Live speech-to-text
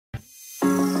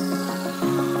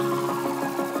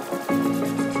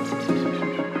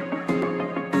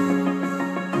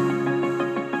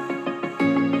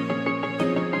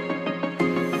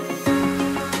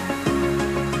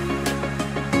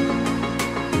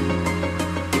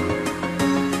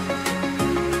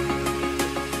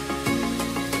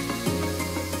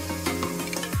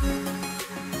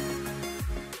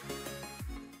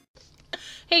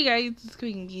Hey guys, it's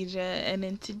Queendija, and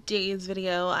in today's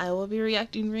video, I will be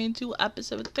reacting to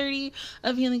episode 30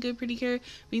 of Healin Good PreCure.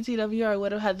 BTW, I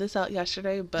would have had this out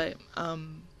yesterday, but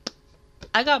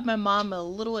I got my mom a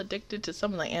little addicted to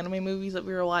some of the anime movies that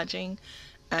we were watching,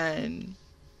 and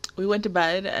we went to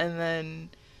bed, and then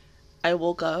I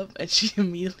woke up, and she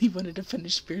immediately wanted to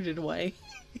finish Spirited Away.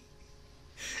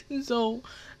 And so,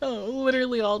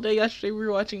 literally all day yesterday we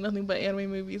were watching nothing but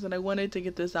anime movies, and I wanted to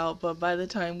get this out, but by the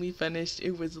time we finished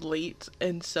it was late,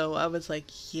 and so I was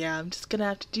like, yeah, I'm just gonna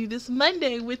have to do this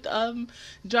Monday with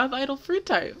Drop Idol Fruit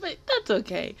Tart, but that's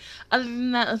okay. Other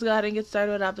than that, let's go ahead and get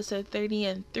started with episode 30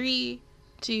 in 3,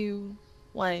 2,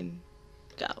 1,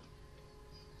 go.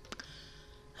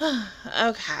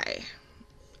 Okay,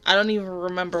 I don't even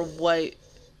remember what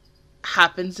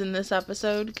happens in this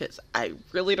episode because I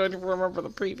really don't even remember the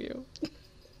preview.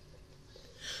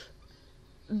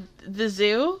 The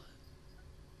zoo?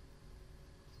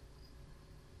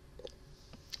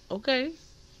 Okay.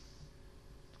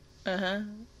 Uh-huh.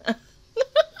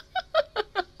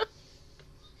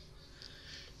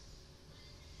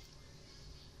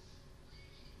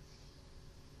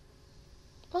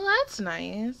 Well, that's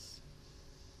nice.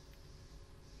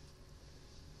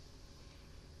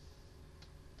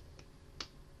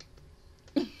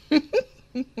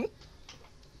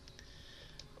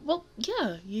 Well,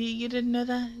 yeah, you didn't know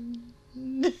that?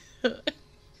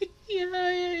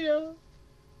 Yeah.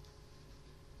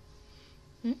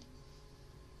 Hmm?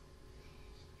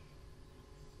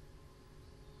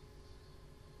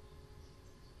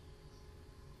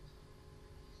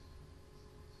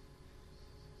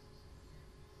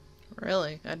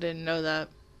 Really? I didn't know that.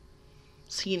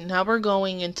 See, now we're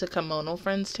going into Kimono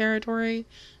Friends territory,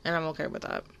 and I'm okay with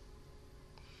that.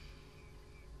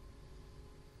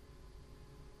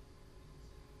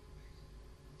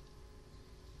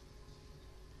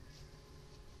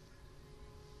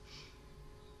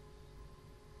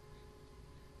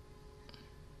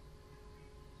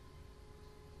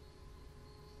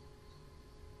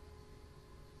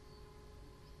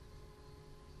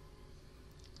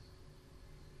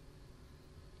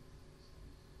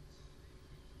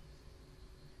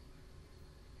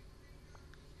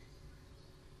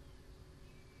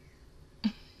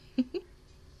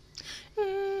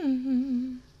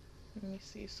 Let me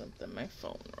see something on my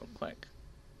phone real quick.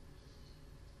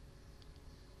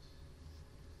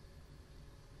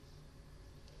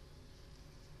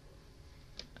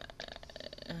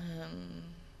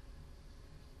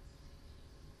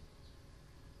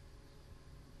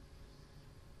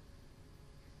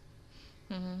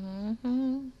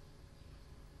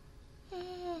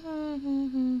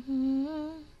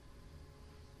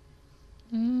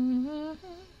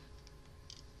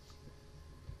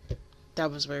 That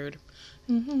was weird.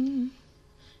 When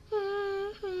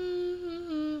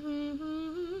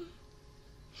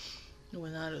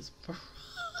that is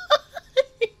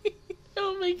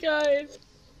oh my god.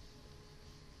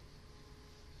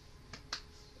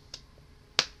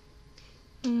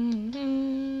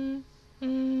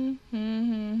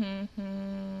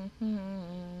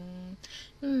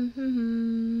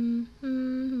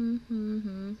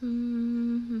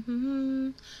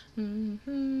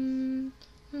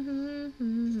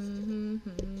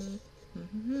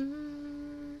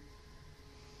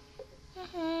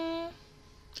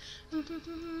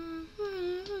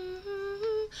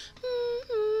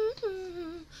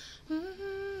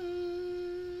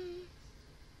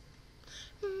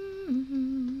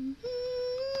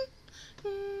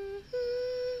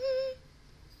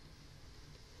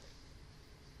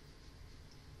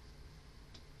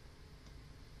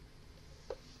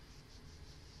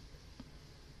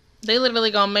 They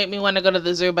literally gonna make me want to go to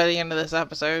the zoo by the end of this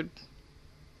episode.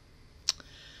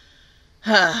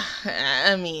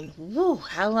 I mean, woo,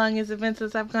 how long has it been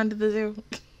since I've gone to the zoo?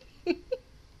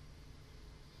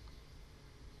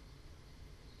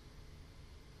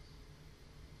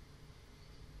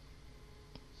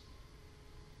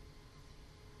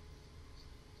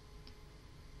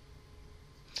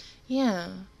 Yeah.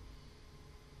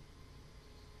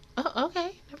 Oh,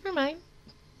 okay. Never mind.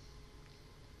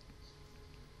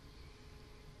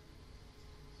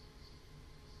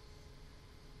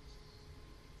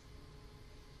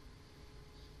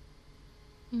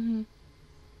 Mm-hmm.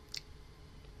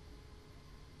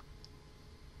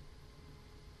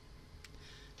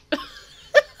 Oh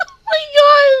my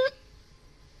god!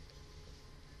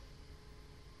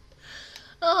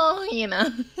 Oh, you know.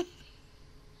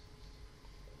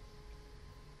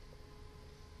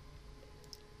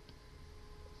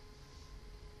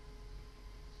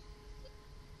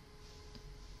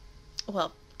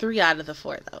 Well, 3 out of the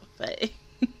 4 though, but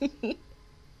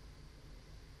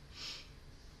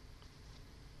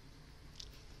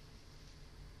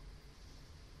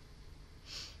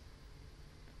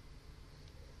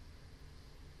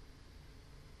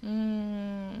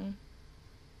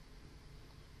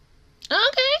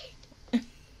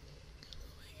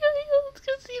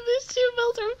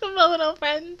Kimono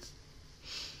Friends.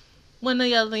 One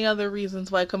of the other reasons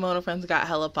why Kimono Friends got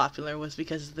hella popular was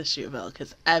because of the Shoeville,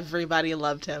 because everybody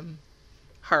loved him.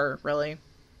 Her, really.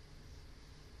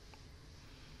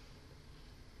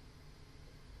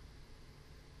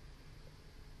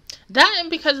 That, and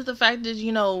because of the fact that,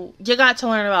 you know, you got to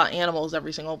learn about animals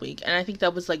every single week. And I think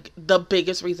that was, like, the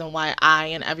biggest reason why I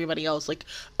and everybody else, like,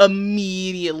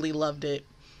 immediately loved it.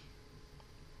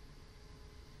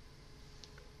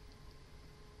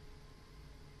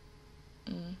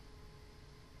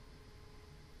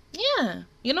 Yeah,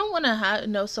 you don't want to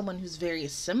know someone who's very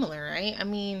similar, right? I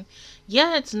mean,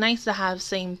 yeah, it's nice to have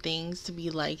same things to be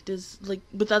liked as like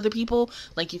with other people.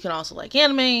 Like you can also like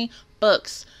anime,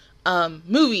 books,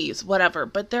 movies, whatever.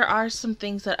 But there are some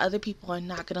things that other people are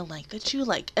not gonna like that you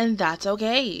like, and that's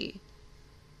okay.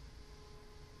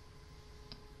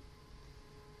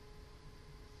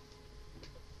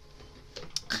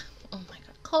 Oh my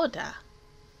god, Koda.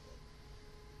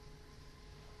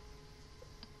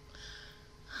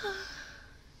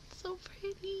 So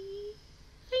pretty.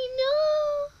 I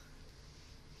know.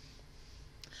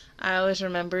 I always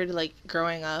remembered, like,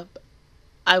 growing up,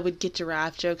 I would get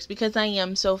giraffe jokes because I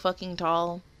am so fucking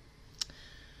tall.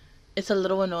 It's a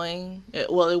little annoying.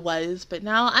 Well, it was, but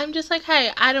now I'm just like,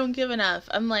 hey, I don't give enough.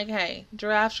 I'm like, hey,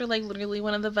 giraffes are, like, literally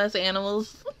one of the best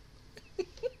animals.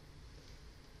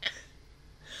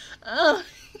 Oh.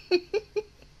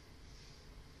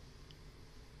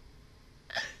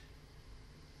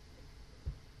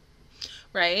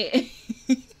 Right?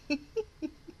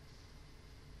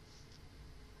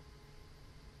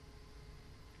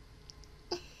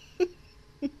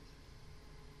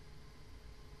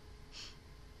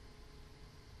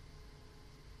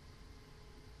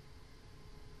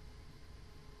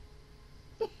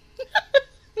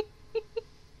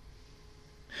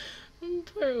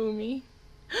 Poor Umi.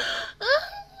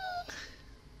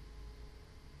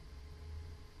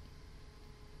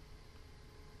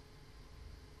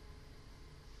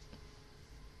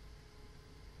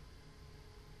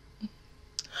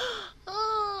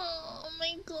 Oh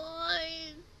my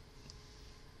god.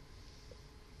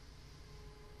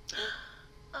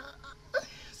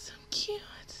 So cute.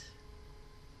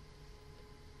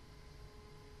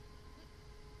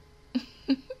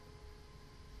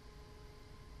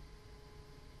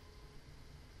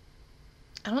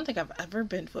 I don't think I've ever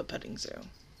been to a petting zoo.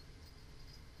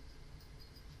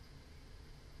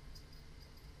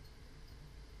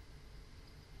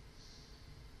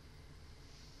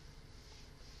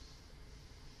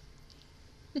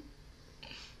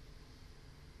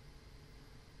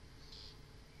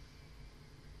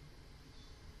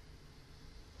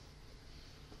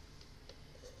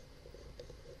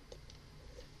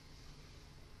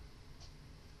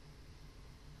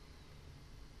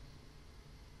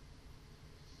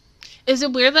 Is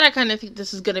it weird that I kind of think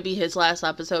this is going to be his last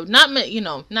episode? Not, you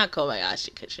know, not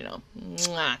Kobayashi, because, you know,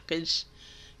 because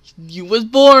you was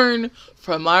born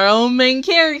from our own main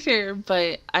character,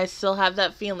 but I still have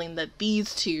that feeling that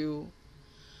these two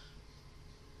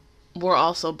were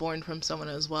also born from someone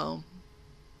as well.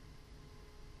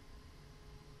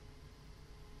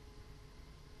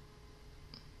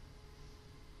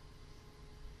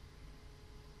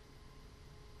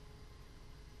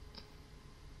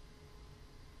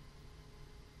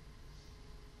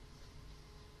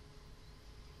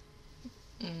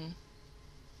 Mm.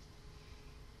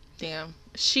 Damn.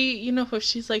 She, you know, if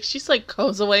she's like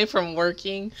goes away from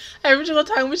working every single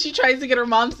time when she tries to get her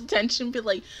mom's attention, be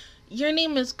like, your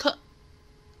name is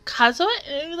Kazuo?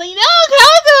 And like,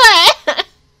 no, Kazuo!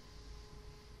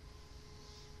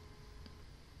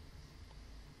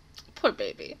 Poor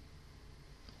baby.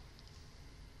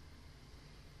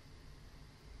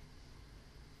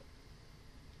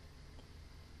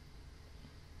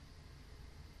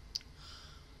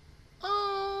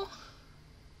 Oh.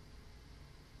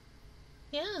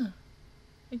 Yeah.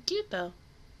 They're cute though.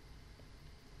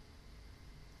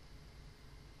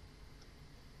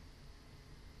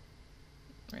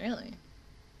 Really?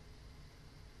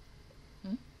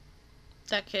 Hmm?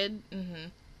 That kid? Mm-hmm.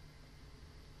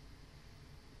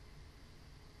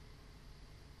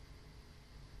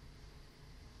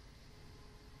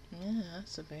 Yeah,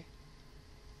 that's a big.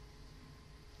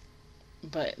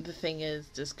 But the thing is,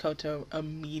 does Koto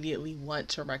immediately want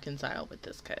to reconcile with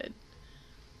this kid?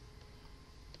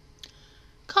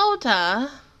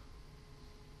 Kota?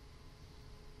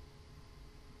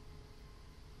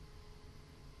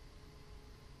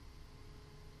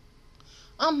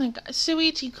 Oh my god,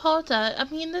 Shuichi Kota, I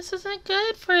mean, this isn't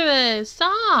good for this.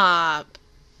 Stop.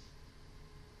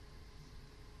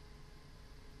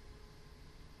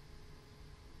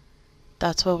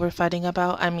 That's what we're fighting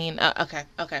about. I mean, okay.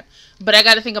 But I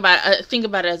gotta think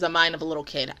about it as a mind of a little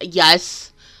kid.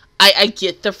 Yes, I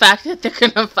get the fact that they're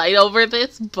gonna fight over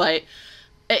this, but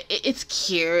it's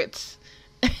cute.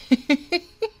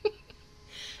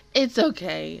 It's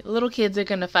okay. Little kids are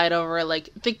gonna fight over, like,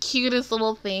 the cutest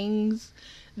little things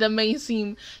that may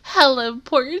seem hella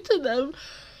important to them.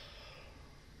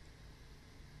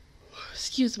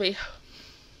 Excuse me.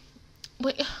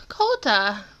 Wait,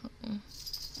 Kota.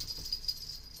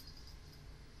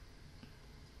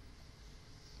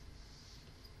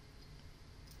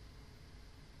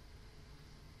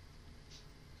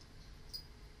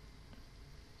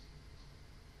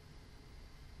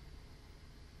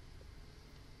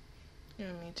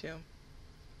 Yeah, me too.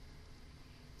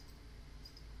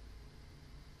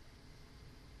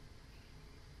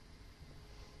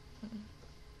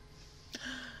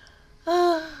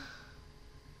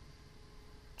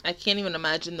 I can't even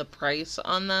imagine the price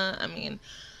on that. I mean,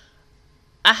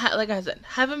 like I said,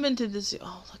 haven't been to the zoo.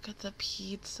 Oh, look at the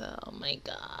pizza. Oh my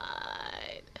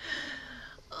god.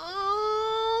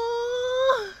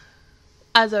 Oh.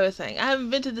 As I was saying, I haven't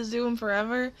been to the zoo in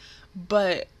forever,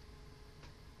 but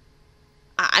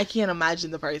I can't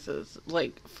imagine the prices,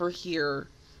 like, for here.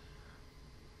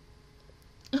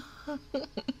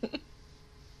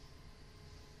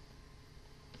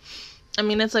 I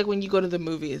mean, it's like when you go to the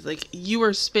movies. Like, you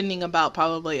are spending about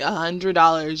probably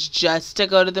 $100 just to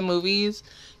go to the movies.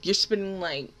 You're spending,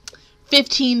 like,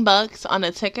 $15 on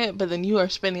a ticket, but then you are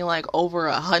spending, like, over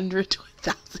 $100 to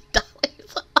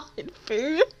 $1,000 on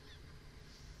food.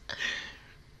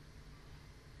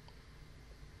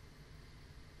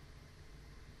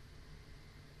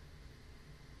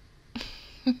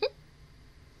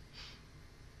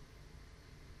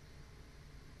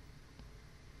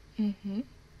 Mm-hmm.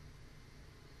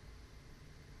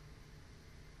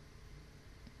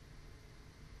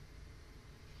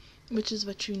 Which is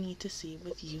what you need to see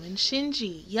with you and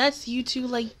Shinji. Yes, you two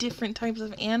like different types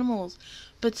of animals,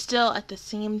 but still, at the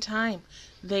same time,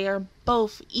 they are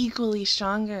both equally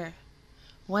stronger.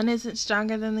 One isn't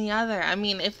stronger than the other. I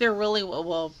mean, if they're really,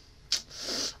 well,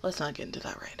 let's not get into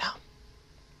that right now.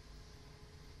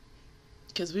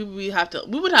 Because we would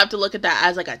have to look at that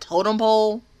as like a totem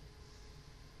pole.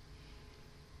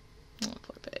 Oh,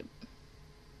 poor babe.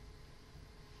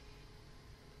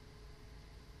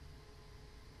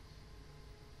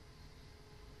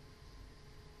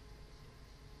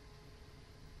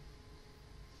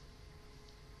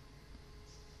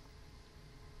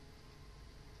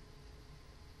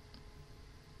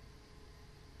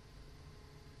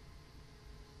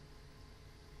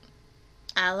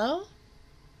 Aloe?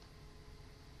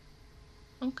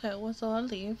 Okay, well, so I'll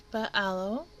leave, but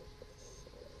Aloe?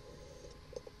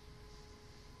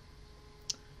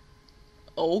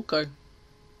 Okay.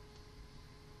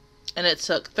 And it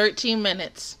took 13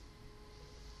 minutes.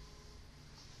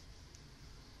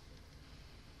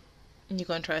 And you're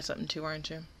gonna try something too,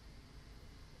 aren't you?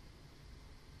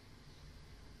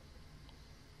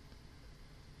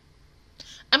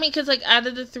 I mean, because, like, out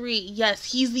of the three, yes,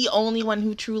 he's the only one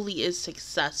who truly is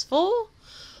successful.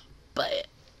 But,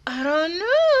 I don't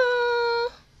know.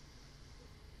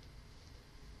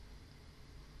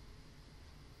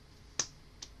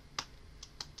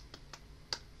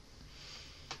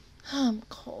 I'm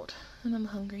cold. And I'm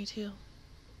hungry, too.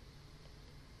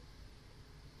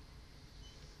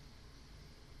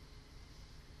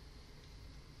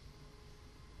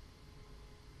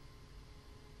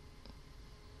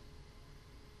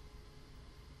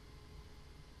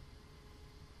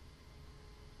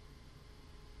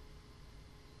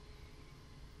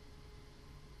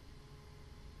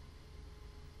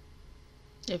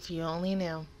 If you only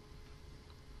knew.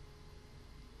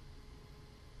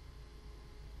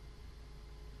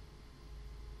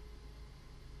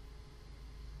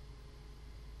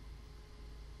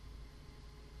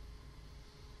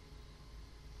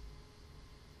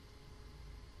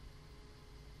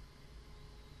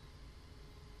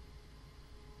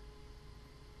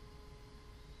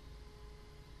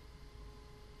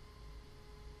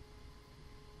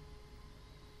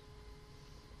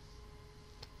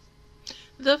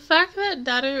 The fact that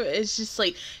Daru is just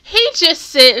like, he just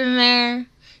sitting there,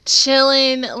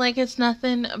 chilling like it's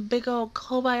nothing, big old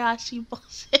Kobayashi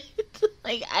bullshit.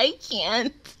 Like, I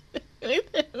can't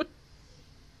with him.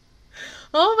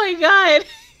 Oh my god.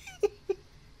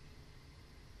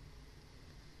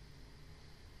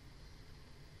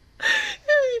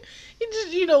 It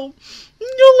just, you know,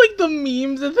 like the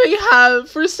memes that they have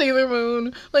for Sailor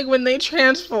Moon, like when they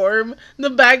transform, the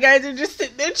bad guys are just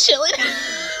sitting there chilling.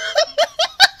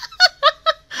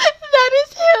 That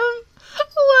is him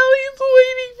while he's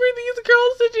waiting for these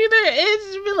girls to do their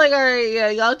like, alright, yeah,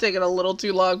 y'all taking a little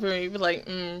too long for me. But like,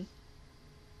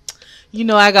 you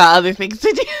know I got other things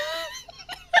to do.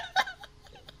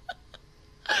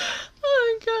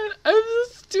 Oh my god, I'm so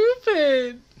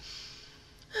stupid.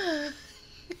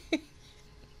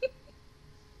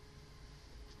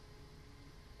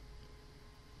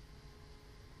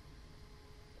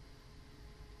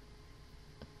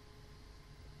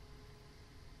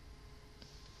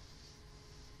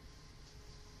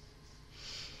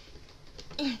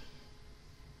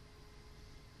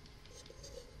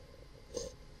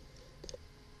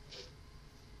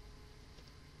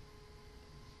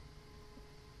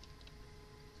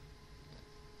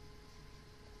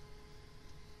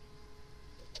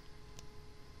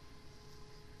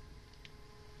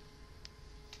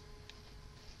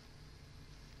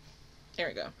 There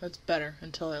we go. That's better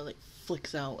until it like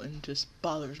flicks out and just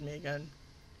bothers me again.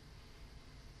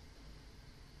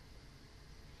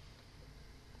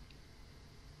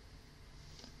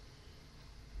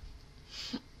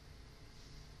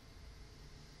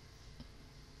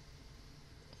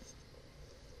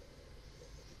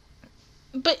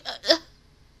 But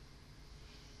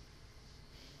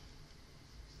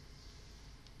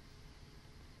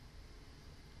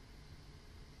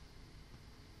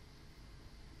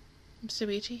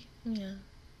Mitsubishi? Yeah.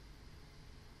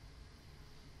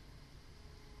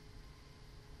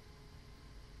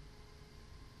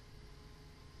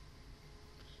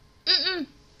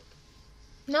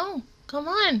 No, come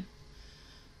on.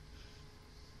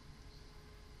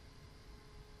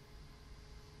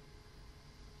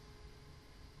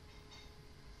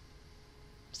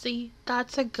 See,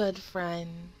 that's a good friend.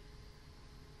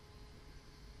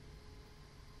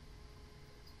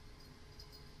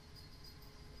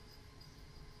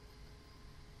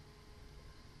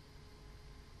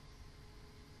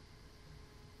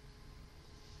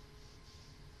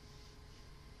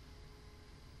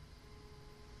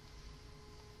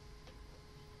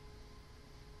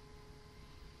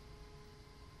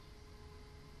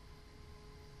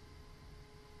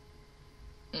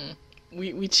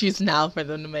 We choose now for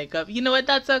them to make up. You know what?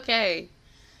 That's okay.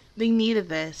 They needed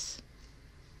this.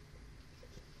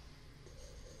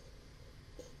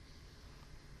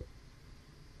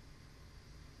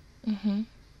 Mm-hmm.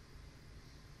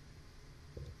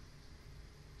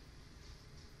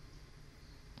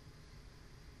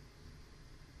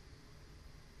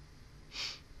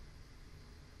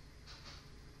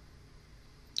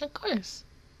 Of course.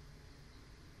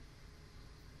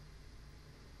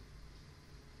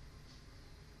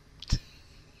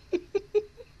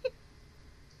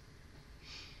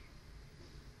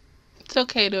 It's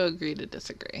okay to agree to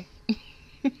disagree.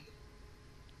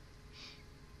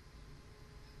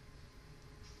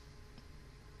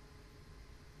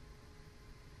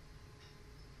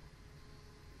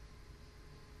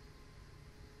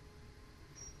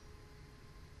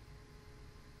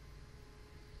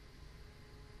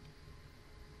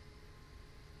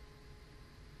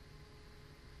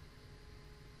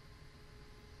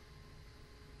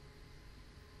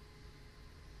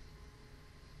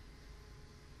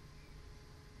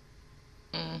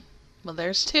 Well,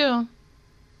 there's two.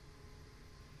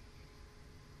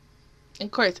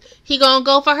 Of course, he gonna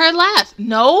go for her last.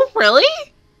 No, really?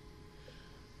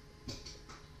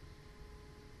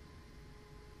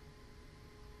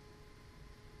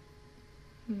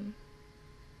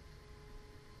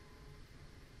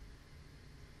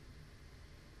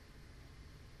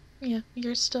 Yeah,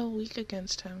 you're still weak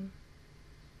against him.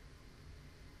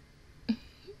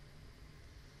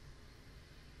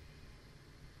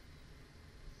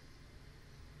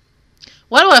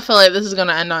 Why do I feel like this is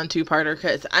gonna end on two-parter?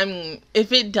 Because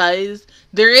if it does,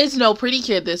 there is no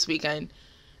PreCure this weekend.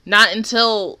 Not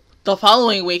until the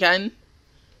following weekend.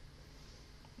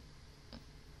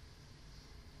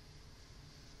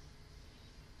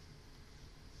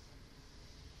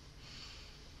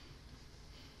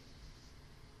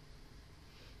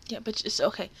 Yeah, but just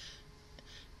okay.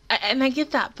 And I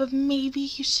get that, but maybe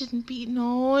you shouldn't be.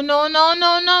 No.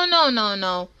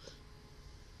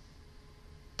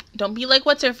 Don't be like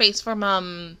what's her face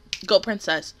from Goat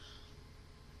Princess.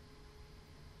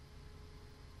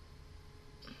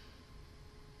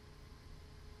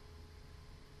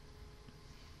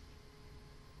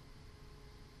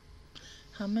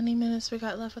 How many minutes we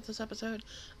got left with this episode?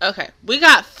 Okay, we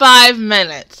got 5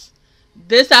 minutes.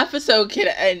 This episode can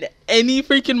end any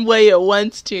freaking way it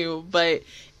wants to, but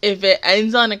if it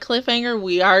ends on a cliffhanger,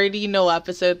 we already know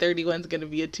episode 31 is going to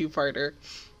be a two-parter.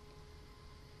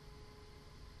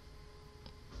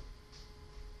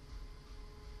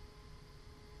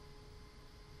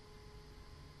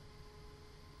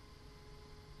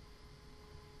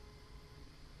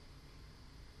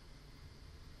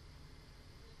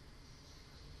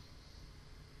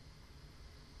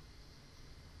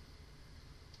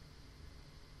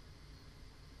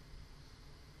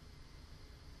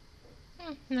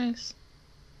 Nice.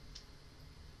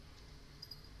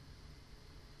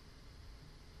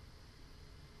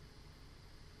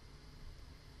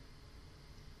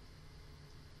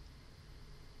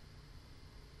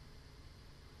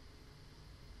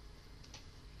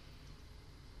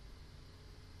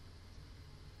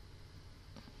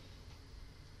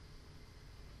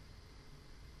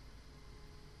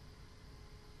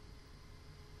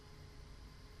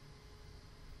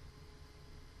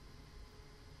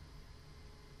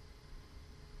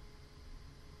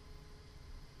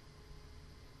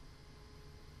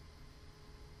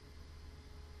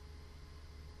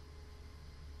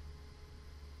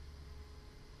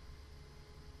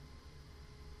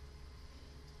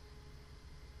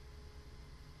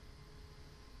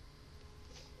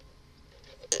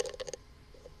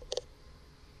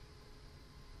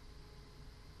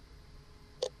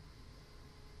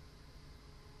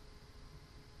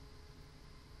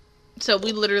 So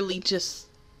we literally just...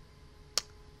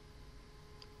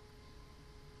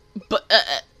 But,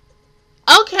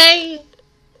 okay.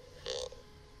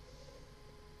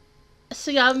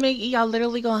 So y'all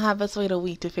literally gonna have us wait a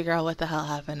week to figure out what the hell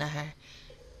happened to her.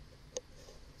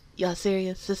 Y'all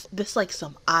serious? This like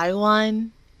some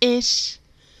I1-ish?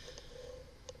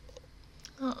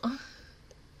 Oh.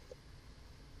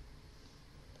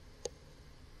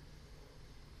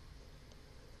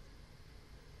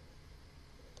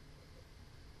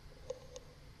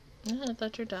 Yeah, I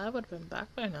thought your dad would have been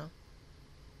back by now.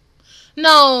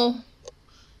 No!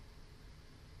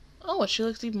 Oh, well, she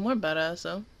looks even more badass,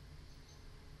 though.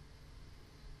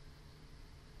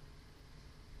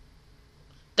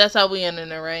 That's how we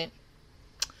ended it, right?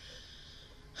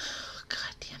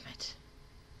 God damn it.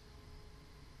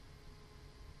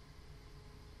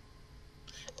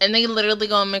 And they literally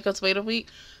gonna make us wait a week?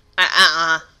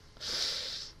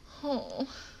 Oh.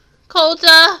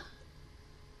 Kota!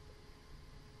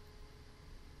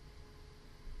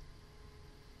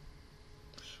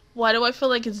 Why do I feel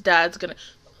like his dad's gonna...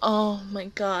 Oh my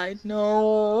god,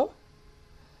 no.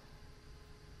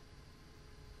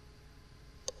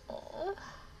 Oh.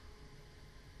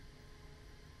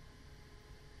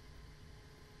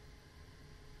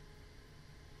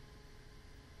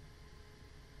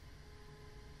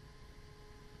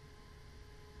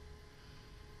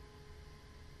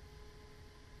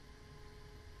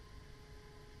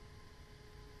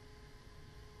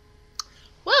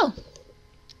 Well,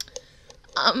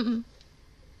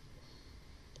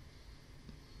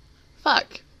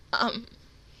 fuck.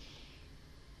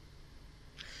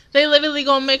 They literally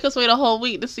gonna make us wait a whole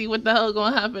week to see what the hell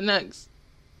gonna happen next.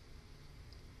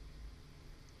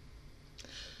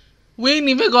 We ain't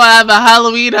even gonna have a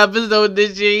Halloween episode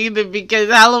this year either because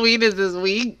Halloween is this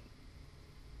week.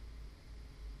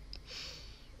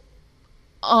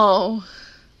 Oh.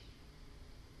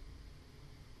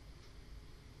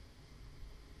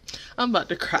 I'm about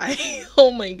to cry.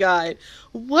 Oh my god.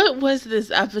 What was this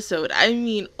episode? I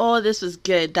mean, oh, this was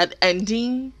good. That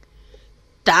ending,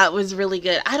 that was really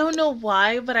good. I don't know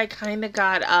why, but I kind of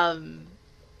got,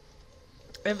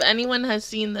 if anyone has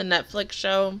seen the Netflix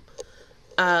show,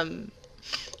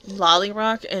 Lolly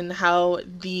Rock, and how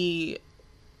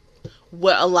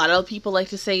what a lot of people like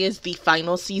to say is the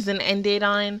final season ended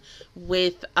on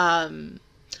with,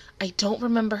 I don't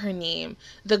remember her name.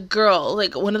 The girl,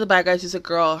 like, one of the bad guys is a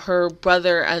girl. Her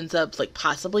brother ends up, like,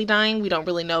 possibly dying. We don't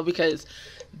really know because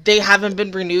they haven't been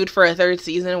renewed for a third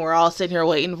season. We're all sitting here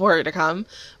waiting for it to come.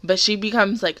 But she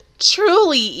becomes, like,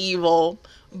 truly evil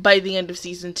by the end of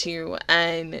season 2.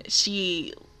 And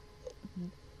she...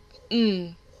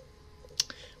 we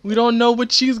don't know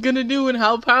what she's gonna do and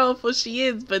how powerful she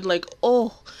is. But, like,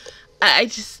 oh, I'm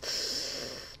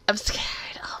scared.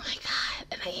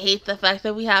 And I hate the fact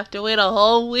that we have to wait a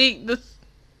whole week.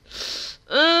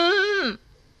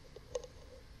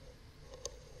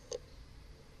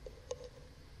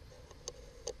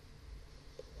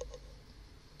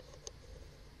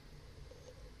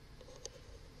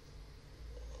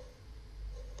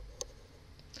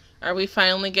 Are we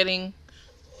finally getting...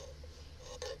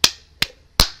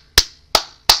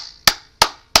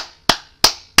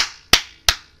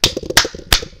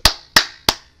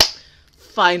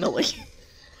 Finally.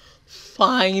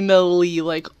 Finally,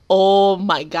 like, oh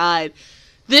my god.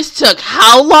 This took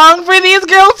how long for these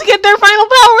girls to get their final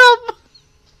power up?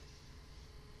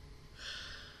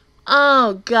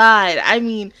 Oh god, I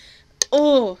mean,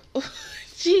 oh,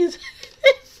 jeez,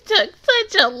 this took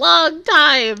such a long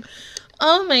time.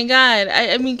 Oh my god,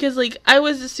 I mean, because, like, I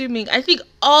was assuming, I think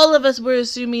all of us were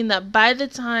assuming that by the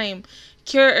time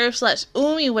Kira Earth /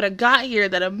 Umi would have got here,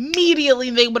 that immediately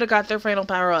they would have got their final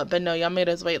power up. But no, y'all made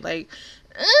us wait, like,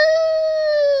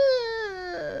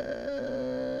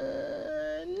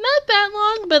 not that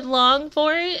long, but long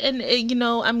for it. And you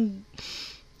know, I'm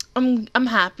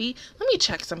happy. Let me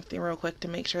check something real quick to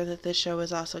make sure that this show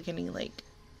is also getting like,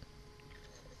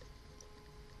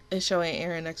 is showing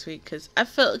airing next week, because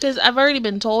I've already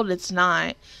been told it's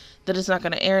not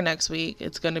going to air next week.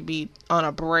 It's going to be on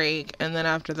a break, and then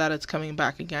after that it's coming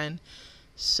back again.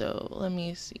 So let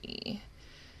me see.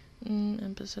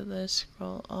 Episode, let's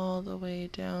scroll all the way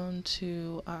down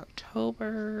to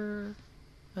October.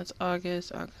 That's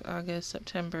August,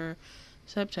 September,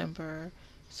 October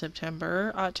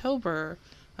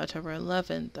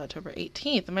 11th, October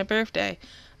 18th, my birthday.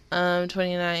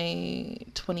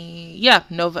 29, 20, yeah,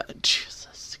 November,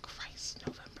 Jesus Christ,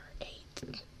 November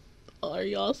 8th. Are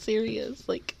y'all serious?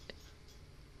 Like,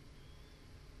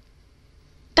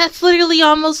 that's literally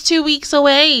almost 2 weeks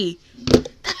away. Oh my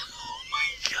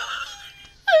god,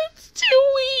 that's 2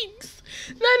 weeks.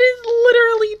 That is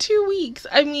literally 2 weeks.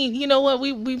 I mean, you know what?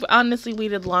 We've honestly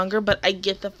waited longer, but I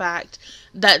get the fact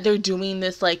that they're doing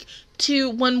this like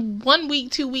 1 week,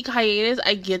 2 week hiatus.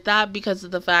 I get that, because of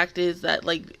the fact is that,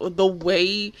 like, the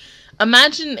way,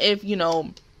 imagine if, you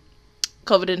know,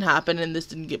 COVID didn't happen and this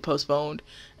didn't get postponed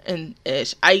and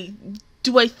ish. I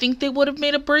think they would have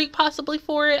made a break possibly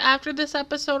for it after this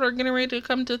episode, or getting ready to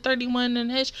come to 31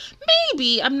 and ish.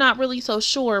 Maybe. I'm not really so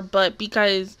sure, but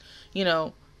because, you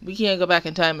know, we can't go back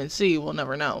in time and see, we'll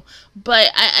never know.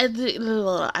 But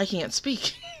I can't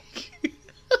speak.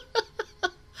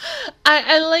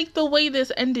 I like the way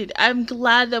this ended. I'm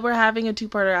glad that we're having a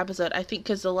 2-parter episode. I think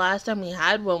because the last time we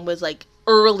had one was like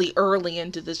early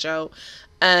into the show,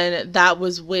 and that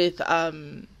was with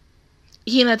Hinata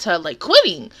like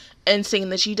quitting and saying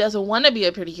that she doesn't want to be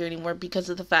a PreCure anymore, because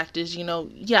of the fact is, you know,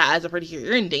 yeah, as a PreCure,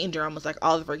 you're in danger almost like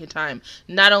all the freaking time.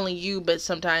 Not only you, but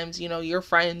sometimes, you know, your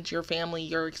friends, your family,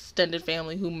 your extended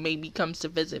family, who maybe comes to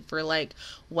visit for like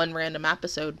one random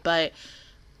episode. But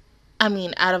I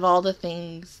mean, out of all the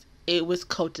things, it was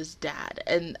Kota's dad,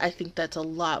 and I think that's a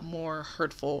lot more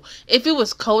hurtful. If it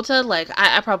was Kota, like,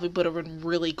 I probably would have been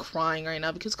really crying right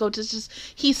now, because Kota's just,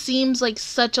 he seems like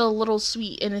such a little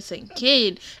sweet, innocent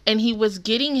kid, and he was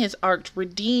getting his arc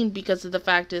redeemed because of the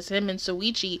fact is him and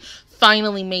Soichi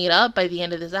finally made up by the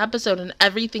end of this episode, and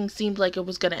everything seemed like it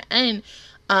was going to end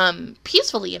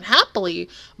peacefully and happily.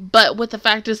 But with the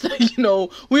fact is that, you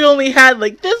know, we only had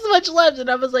like this much left, and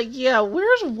I was like, yeah,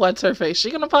 where's what's her face?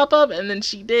 She gonna pop up? And then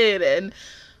she did, and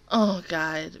oh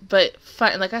god. But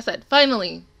like I said,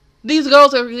 finally these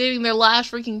girls are getting their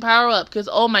last freaking power up, because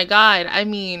oh my god, I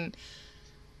mean,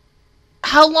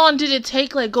 how long did it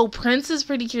take like Go Princess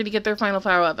PreCure to get their final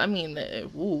power up? I mean,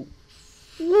 woo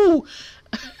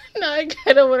now I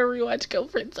kinda want to rewatch Go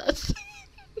Princess.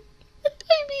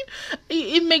 I mean,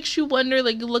 it makes you wonder,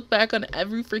 like, you look back on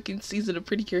every freaking season of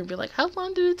PreCure and be like, how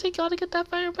long did it take y'all to get that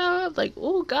fire power up? Like,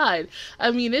 oh god.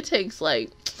 I mean, it takes like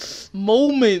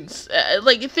moments.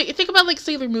 Like, think about like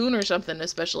Sailor Moon or something,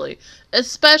 especially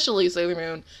Sailor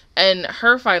Moon and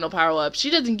her final power up. She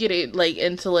doesn't get it like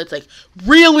until it's like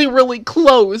really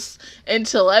close,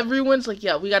 until everyone's like,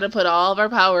 yeah, we got to put all of our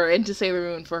power into Sailor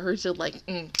Moon for her to like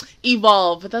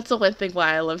evolve. But that's the one thing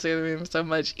why I love Sailor Moon so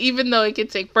much, even though it could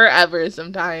take forever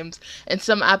sometimes, and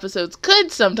some episodes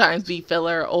could sometimes be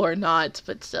filler or not,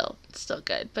 but still, it's still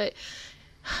good. But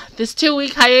this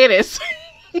 2-week hiatus,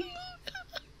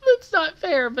 that's not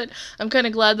fair, but I'm kind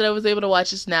of glad that I was able to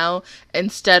watch this now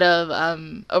instead of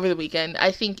over the weekend.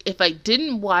 I think if I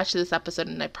didn't watch this episode,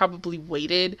 and I probably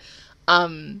waited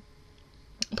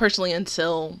personally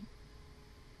until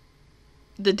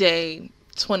the day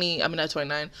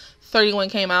 31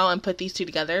 came out and put these two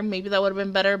together, maybe that would have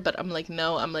been better. But I'm like,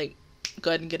 no, I'm like,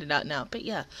 go ahead and get it out now. But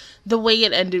yeah, the way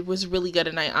it ended was really good,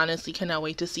 and I honestly cannot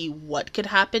wait to see what could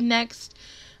happen next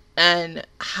and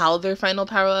how their final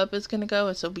power up is gonna go,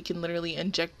 and so we can literally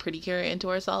inject PreCure into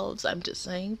ourselves. I'm just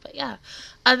saying. But yeah,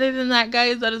 other than that,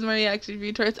 guys, that is my reaction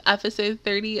review towards episode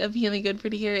 30 of Healing Good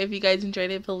PreCure. If you guys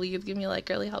enjoyed it, please give me a like.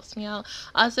 It really helps me out.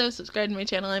 Also, subscribe to my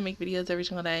channel. I make videos every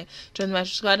single day. Join the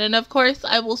Master Squad, and of course,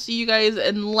 I will see you guys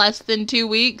in less than 2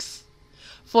 weeks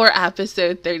for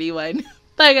episode 31.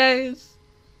 Bye, guys.